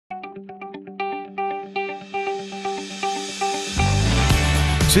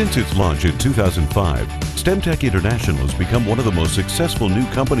Since its launch in 2005, Stemtech International has become one of the most successful new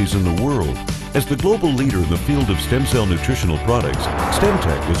companies in the world. As the global leader in the field of stem cell nutritional products,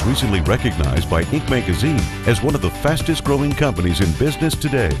 Stemtech was recently recognized by Inc. magazine as one of the fastest growing companies in business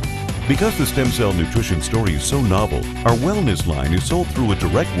today. Because the stem cell nutrition story is so novel, our wellness line is sold through a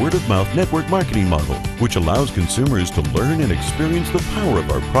direct word-of-mouth network marketing model, which allows consumers to learn and experience the power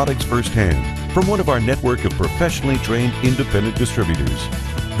of our products firsthand from one of our network of professionally trained independent distributors.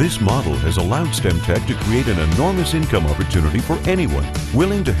 This model has allowed Stemtech to create an enormous income opportunity for anyone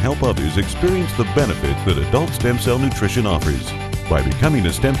willing to help others experience the benefits that adult stem cell nutrition offers. By becoming a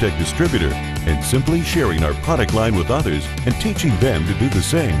Stemtech distributor and simply sharing our product line with others and teaching them to do the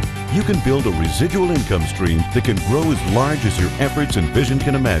same, you can build a residual income stream that can grow as large as your efforts and vision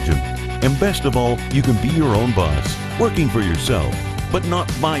can imagine. And best of all, you can be your own boss, working for yourself, but not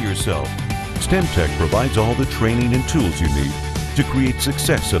by yourself. Stemtech provides all the training and tools you need to create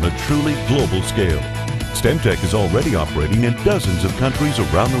success on a truly global scale. Stemtech is already operating in dozens of countries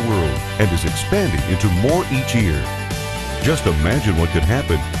around the world and is expanding into more each year. Just imagine what could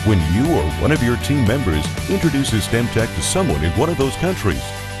happen when you or one of your team members introduces Stemtech to someone in one of those countries.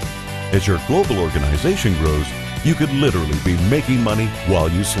 As your global organization grows, you could literally be making money while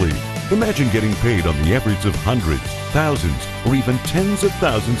you sleep. Imagine getting paid on the efforts of hundreds, thousands, or even tens of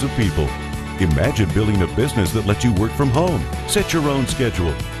thousands of people. Imagine building a business that lets you work from home, set your own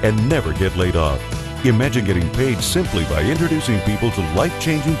schedule, and never get laid off. Imagine getting paid simply by introducing people to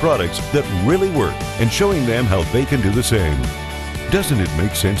life-changing products that really work and showing them how they can do the same. Doesn't it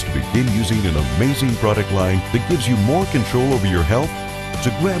make sense to begin using an amazing product line that gives you more control over your health?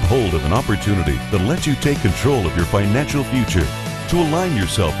 To grab hold of an opportunity that lets you take control of your financial future, to align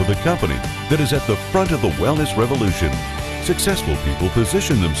yourself with a company that is at the front of the wellness revolution. Successful people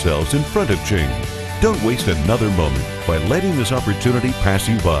position themselves in front of change. Don't waste another moment by letting this opportunity pass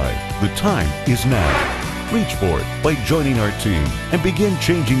you by. The time is now. Reach for it by joining our team and begin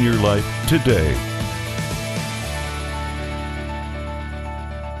changing your life today.